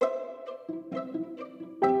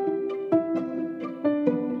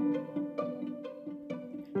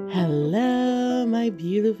Hello, my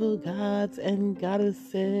beautiful gods and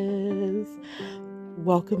goddesses.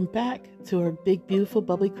 Welcome back to our big, beautiful,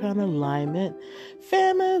 bubbly crown alignment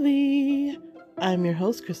family. I'm your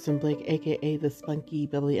host, Kristen Blake, aka the spunky,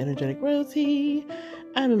 bubbly, energetic royalty.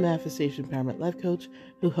 I'm a manifestation empowerment life coach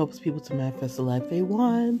who helps people to manifest the life they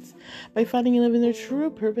want by finding and living their true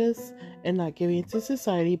purpose and not giving into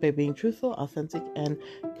society by being truthful, authentic, and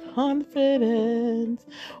confident.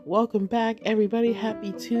 Welcome back, everybody.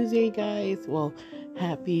 Happy Tuesday, guys. Well,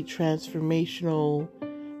 happy transitional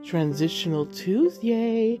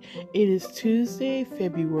Tuesday. It is Tuesday,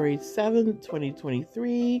 February 7th,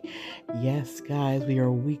 2023. Yes, guys, we are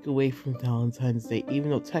a week away from Valentine's Day, even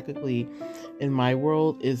though technically in my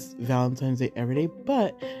world is Valentine's Day every day.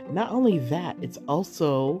 But not only that, it's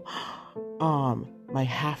also my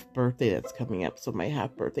half birthday that's coming up. So my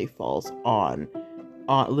half birthday falls on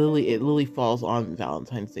Lily falls on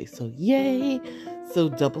Valentine's Day. So yay! So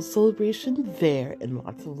double celebration there and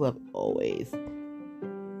lots of love always.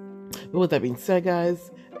 But with that being said,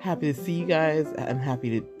 guys, happy to see you guys. I'm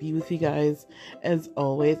happy to be with you guys as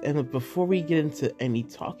always. And before we get into any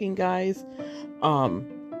talking, guys, what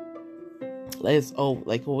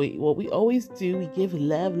we always do, we give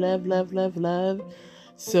love.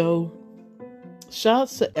 So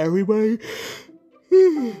shouts to everybody.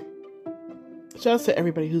 Shouts to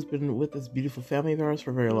everybody who's been with this beautiful family of ours for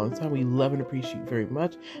a very long time. We love and appreciate you very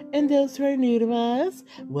much. And those who are new to us,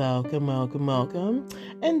 welcome.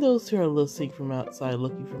 And those who are listening from outside,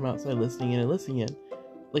 looking from outside, listening in and listening in,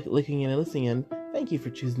 thank you for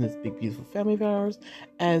choosing this big, beautiful family of ours,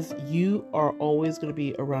 as you are always going to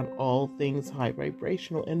be around all things high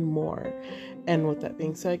vibrational and more. And with that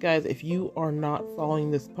being said, guys, if you are not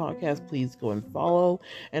following this podcast, please go and follow.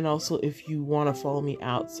 And also, if you want to follow me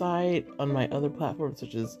outside on my other platforms,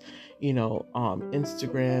 such as,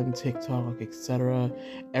 Instagram, TikTok, etc.,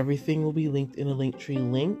 everything will be linked in a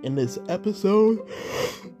Linktree link in this episode.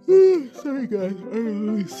 Sorry, guys, I'm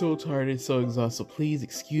really so tired and so exhausted. So please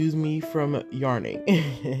excuse me from yarning.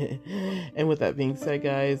 And with that being said,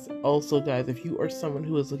 guys, if you are someone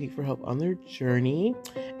who is looking for help on their journey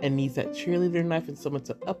and needs that cheerleader knife and someone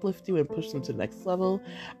to uplift you and push them to the next level,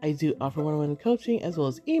 I do offer one-on-one coaching as well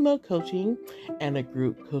as email coaching, and a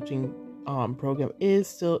group coaching program is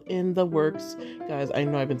still in the works. Guys, I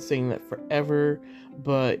know I've been saying that forever,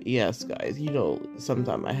 but yes, guys,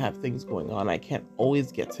 sometimes I have things going on. I can't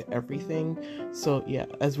always get to everything. So yeah,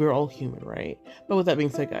 as we're all human, right? But with that being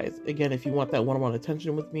said, guys, again, if you want that one-on-one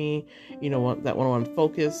attention with me, want that one-on-one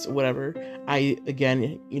focus, whatever,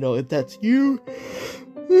 if that's you,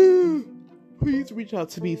 please reach out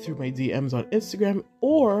to me through my DMs on Instagram,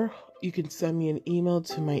 or you can send me an email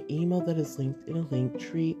to my email that is linked in a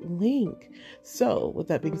Linktree link. So, with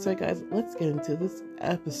that being said, guys, let's get into this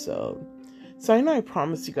episode. So, I know I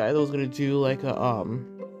promised you guys I was gonna do like a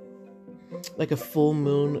full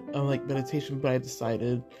moon meditation, but I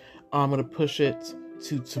decided I'm gonna push it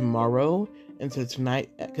to tomorrow instead of tonight,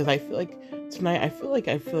 because I feel like tonight I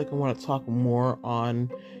want to talk more on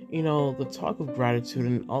the talk of gratitude,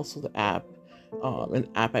 and also the app, an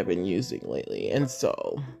app I've been using lately. And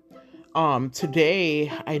so today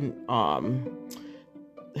I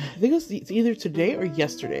think it's either today or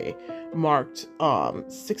yesterday marked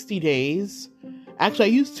 60 days. Actually, I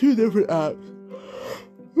used two different apps.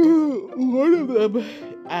 One of them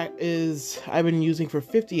is I've been using for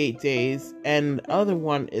 58 days, and the other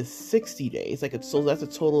one is 60 days. So that's a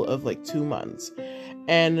total of 2 months.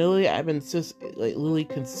 And literally, I've been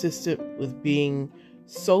consistent with being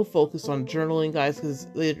so focused on journaling, guys, because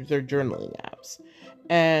they're journaling apps.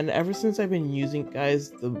 And ever since I've been using,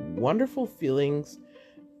 guys, the wonderful feelings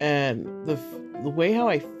and the way how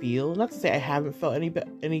I feel, not to say I haven't felt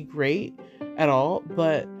any great at all,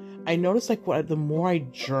 but I noticed the more I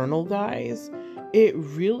journal, guys, it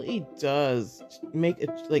really does make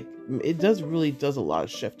it really does a lot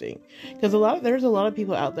of shifting. Because there's a lot of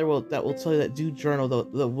people out there that will tell you that do journal,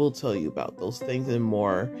 that will tell you about those things and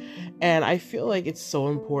more. And I feel like it's so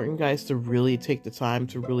important, guys, to really take the time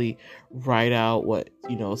to really write out what,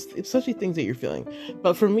 especially things that you're feeling.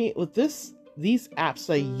 But for me, with these apps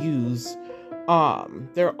I use,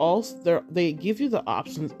 they give you the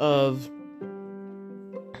options of,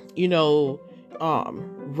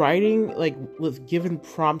 writing with given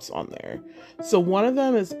prompts on there. So one of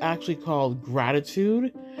them is actually called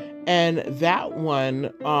Gratitude, and that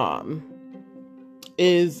one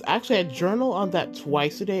is actually, I journal on that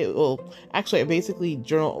twice a day. Well, actually, I basically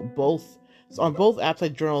journal both. So on both apps, I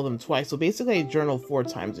journal them twice. So basically, I journal 4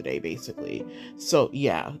 times a day, basically. So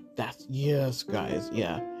yeah, yes, guys,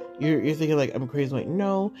 yeah. you're thinking like I'm crazy. Like,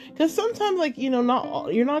 no, because sometimes, like, you're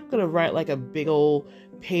not gonna write like a big old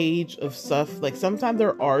page of stuff. Like, sometimes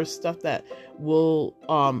there are stuff that will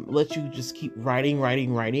let you just keep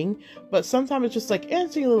writing, but sometimes it's just like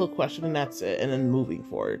answering a little question and that's it, and then moving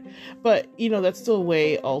forward. But that's still a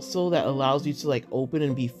way also that allows you to like open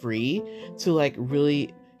and be free to like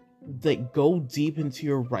really like go deep into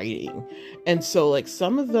your writing. And so like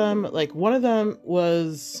some of them, like one of them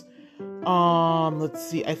was let's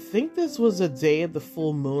see, I think this was a day of the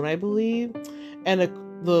full moon, I believe. And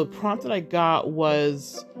the prompt that I got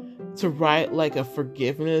was to write like a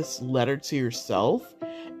forgiveness letter to yourself.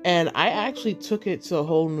 And I actually took it to a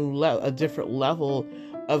whole new a different level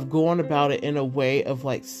of going about it in a way of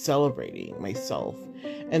like celebrating myself.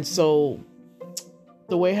 And so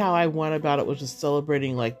the way how I went about it was just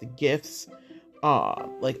celebrating like the gifts,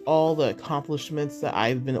 like all the accomplishments that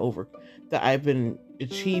I've been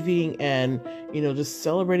achieving, and just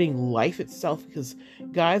celebrating life itself. Because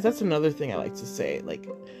guys, that's another thing I like to say, like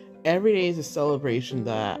every day is a celebration,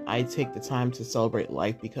 that I take the time to celebrate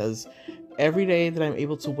life, because every day that I'm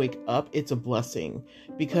able to wake up, it's a blessing.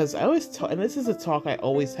 Because I always talk, and this is a talk I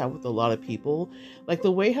always have with a lot of people, like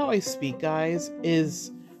the way how I speak, guys,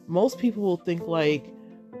 is most people will think like,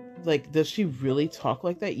 does she really talk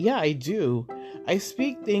like that? Yeah, I do. I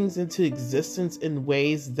speak things into existence in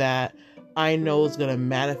ways that I know is going to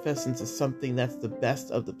manifest into something that's the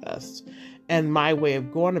best of the best. And my way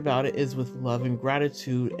of going about it is with love and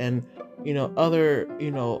gratitude and, other,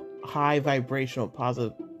 high vibrational,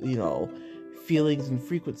 positive, feelings and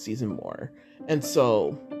frequencies and more. And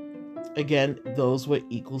so, again, those what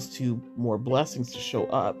equals to more blessings to show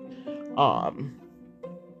up.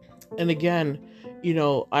 And again,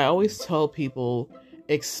 I always tell people,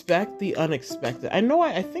 expect the unexpected.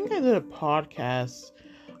 I think I did a podcast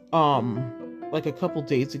like a couple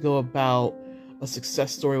days ago about a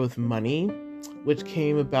success story with money, which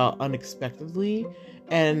came about unexpectedly.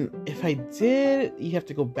 And if I did, you have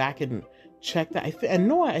to go back and check that.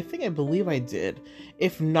 I believe I did.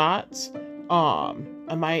 If not,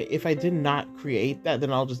 if I did not create that,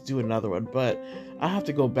 then I'll just do another one. But I have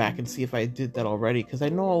to go back and see if I did that already, because I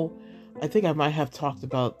think I might have talked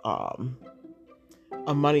about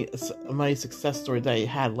a money success story that I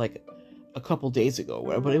had like a couple days ago,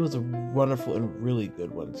 but it was a wonderful and really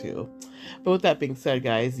good one too. But with that being said,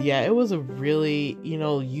 guys, yeah, it was a really,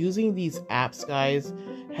 using these apps, guys,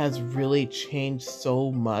 has really changed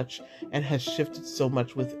so much and has shifted so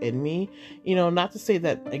much within me. Not to say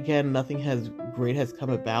that, again, nothing great has come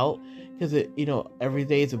about, because it, every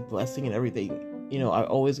day is a blessing, and everything, I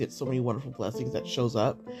always get so many wonderful blessings that shows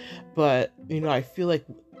up. But, I feel like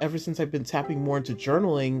ever since I've been tapping more into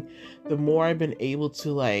journaling, the more I've been able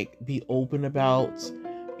to like be open about,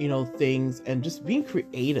 things, and just being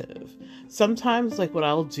creative. Sometimes like what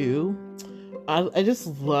I'll do, I just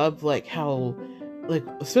love like how, like,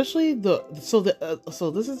 especially so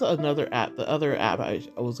this is another app, the other app I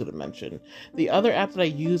was going to mention. The other app that I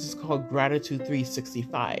use is called Gratitude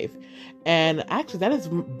 365. And actually that is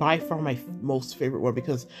by far my most favorite one,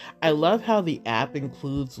 because I love how the app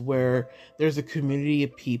includes where there's a community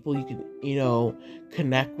of people you can,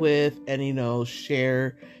 connect with, and,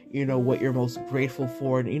 share, what you're most grateful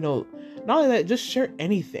for. And, not only that, just share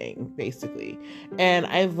anything, basically. And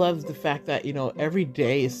I love the fact that, every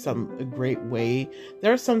day is a great way.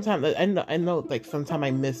 There are sometimes, I know, like, sometimes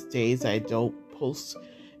I miss days I don't post,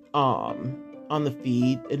 on the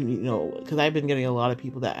feed, and, because I've been getting a lot of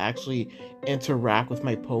people that actually interact with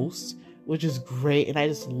my posts, which is great. And I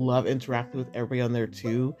just love interacting with everybody on there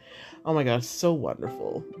too. Oh my gosh, so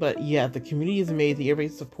wonderful. But yeah, the community is amazing.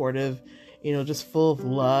 Everybody's supportive, just full of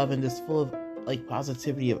love and just full of like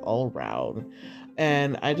positivity of all around.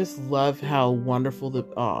 And I just love how wonderful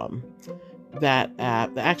that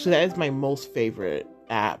app, actually that is my most favorite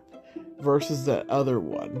app versus the other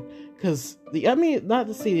one. Because not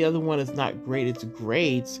to say the other one is not great, it's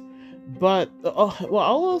great, but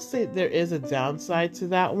I will say there is a downside to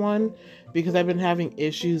that one, because I've been having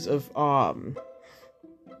issues of trying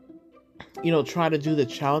to do the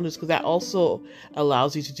challenges, because that also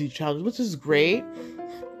allows you to do challenges, which is great.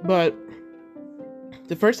 But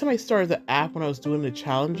the first time I started the app, when I was doing the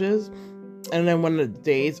challenges, and then when the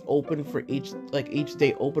days open for each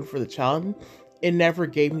day open for the challenge, it never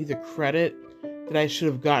gave me the credit that I should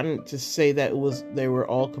have gotten to say that they were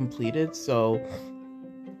all completed. So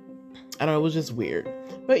I don't know, it was just weird.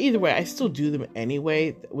 But either way, I still do them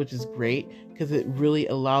anyway, which is great, because it really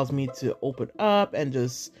allows me to open up and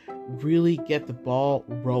just really get the ball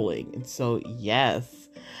rolling. And so, yes.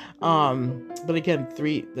 But again,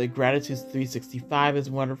 the Gratitude 365 is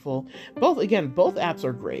wonderful. Both apps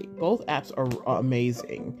are great. Both apps are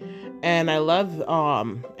amazing. And I love,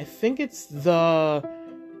 I think it's the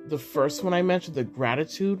first one I mentioned, the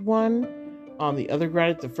Gratitude one.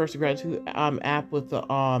 The first Gratitude app with the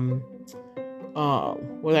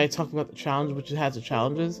where I talked about the challenge, which has the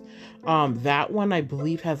challenges. That one I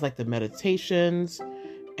believe has like the meditations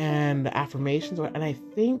and the affirmations, and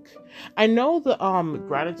I know the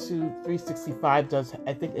Gratitude 365 does.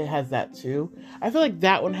 I think it has that too. I feel like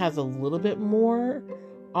that one has a little bit more.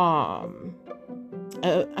 I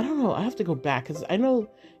don't know. I have to go back because I know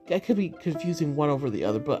I could be confusing one over the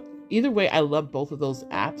other, but either way, I love both of those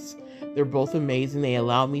apps. They're both amazing. They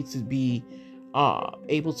allow me to be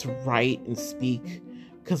able to write and speak,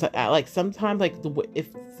 because I like sometimes like if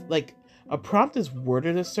like a prompt is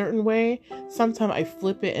worded a certain way, sometimes I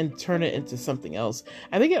flip it and turn it into something else.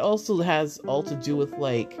 I think it also has all to do with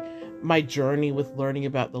like my journey with learning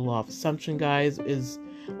about the law of assumption, guys. Is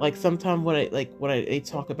like sometimes when I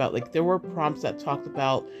talk about, like, there were prompts that talked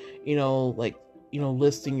about,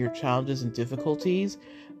 listing your challenges and difficulties.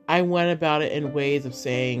 I went about it in ways of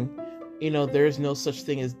saying, there's no such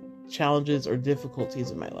thing as challenges or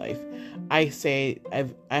difficulties in my life. I say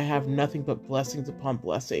I have nothing but blessings upon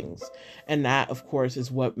blessings, and that of course is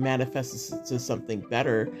what manifests to something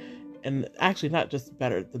better, and actually not just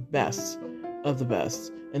better, the best of the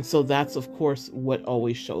best. And so that's of course what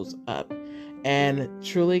always shows up. And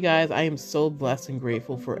truly, guys, I am so blessed and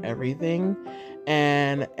grateful for everything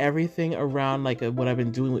and everything around, like what I've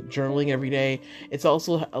been doing with journaling every day. It's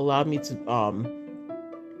also allowed me to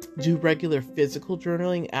do regular physical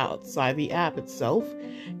journaling outside the app itself,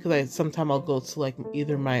 because sometimes I'll go to like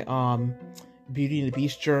either my Beauty and the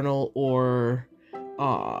Beast journal or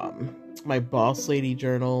my Boss Lady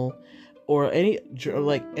journal, or any journal,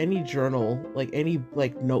 like any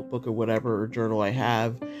notebook or whatever journal I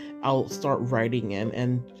have. I'll start writing in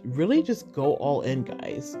and really just go all in,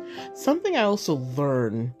 guys. Something I also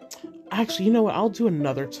learned, actually, you know what? I'll do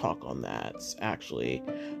another talk on that. Actually,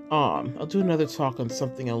 I'll do another talk on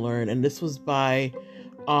something I learned, and this was by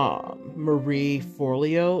Marie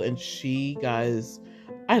Forleo, and she, guys,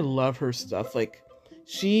 I love her stuff. Like,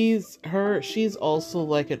 she's also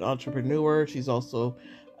like an entrepreneur. She's also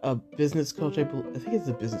a business coach. I think it's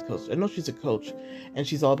a business coach. I know she's a coach, and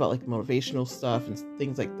she's all about like motivational stuff and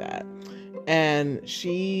things like that. And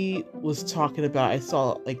she was talking about, I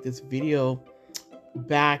saw like this video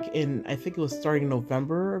back in, I think it was starting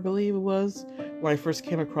November, I believe it was, when I first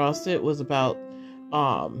came across it, was about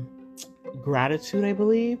gratitude, I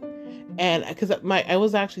believe. And because I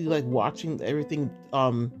was actually like watching everything,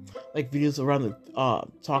 like videos around the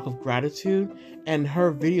talk of gratitude, and her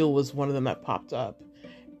video was one of them that popped up,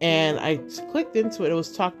 and I clicked into it. It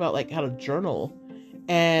was talk about like how to journal,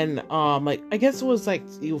 and like I guess it was like,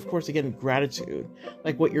 of course, again, gratitude,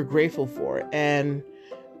 like what you're grateful for. And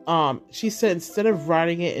she said, instead of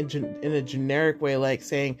writing it in a generic way, like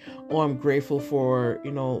saying, oh, I'm grateful for,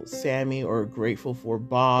 Sammy, or grateful for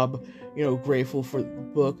Bob, grateful for the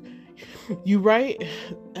book, you write,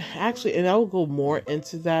 actually, and I will go more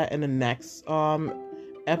into that in the next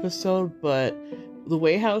episode, but the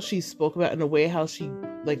way how she spoke about it, and the way how she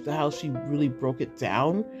really broke it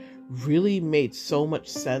down really made so much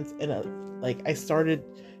sense. And I started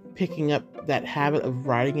picking up that habit of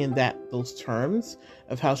writing in those terms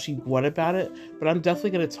of how she went about it. But I'm definitely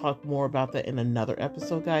going to talk more about that in another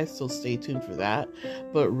episode, guys, so stay tuned for that.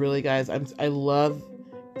 But really, guys, I just love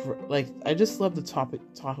the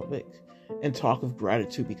topic and talk of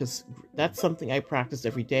gratitude, because that's something I practice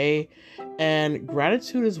every day, and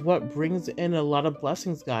gratitude is what brings in a lot of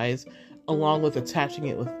blessings, guys, along with attaching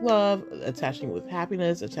it with love, attaching it with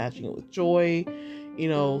happiness, attaching it with joy,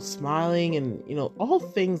 smiling, and all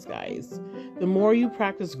things, guys. The more you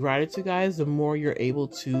practice gratitude, guys, the more you're able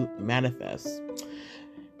to manifest.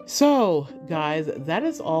 So, guys, that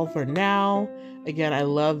is all for now. Again, I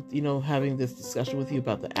loved, having this discussion with you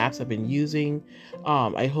about the apps I've been using.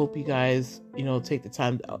 I hope you guys, take the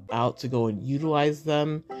time out to go and utilize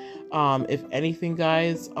them. If anything,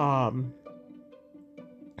 guys, I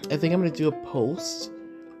think I'm going to do a post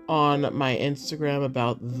on my Instagram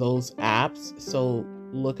about those apps, so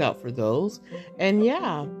look out for those. And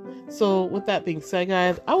yeah, so with that being said,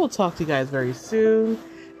 guys, I will talk to you guys very soon.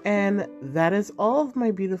 And that is all of my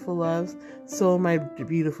beautiful loves. So my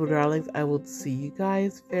beautiful darlings, I will see you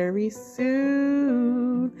guys very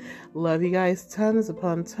soon. Love you guys tons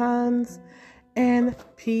upon tons. And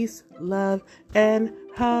peace, love, and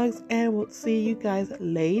hugs. And we'll see you guys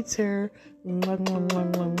later. Mwah, mwah,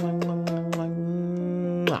 mwah, mwah, mwah, mwah.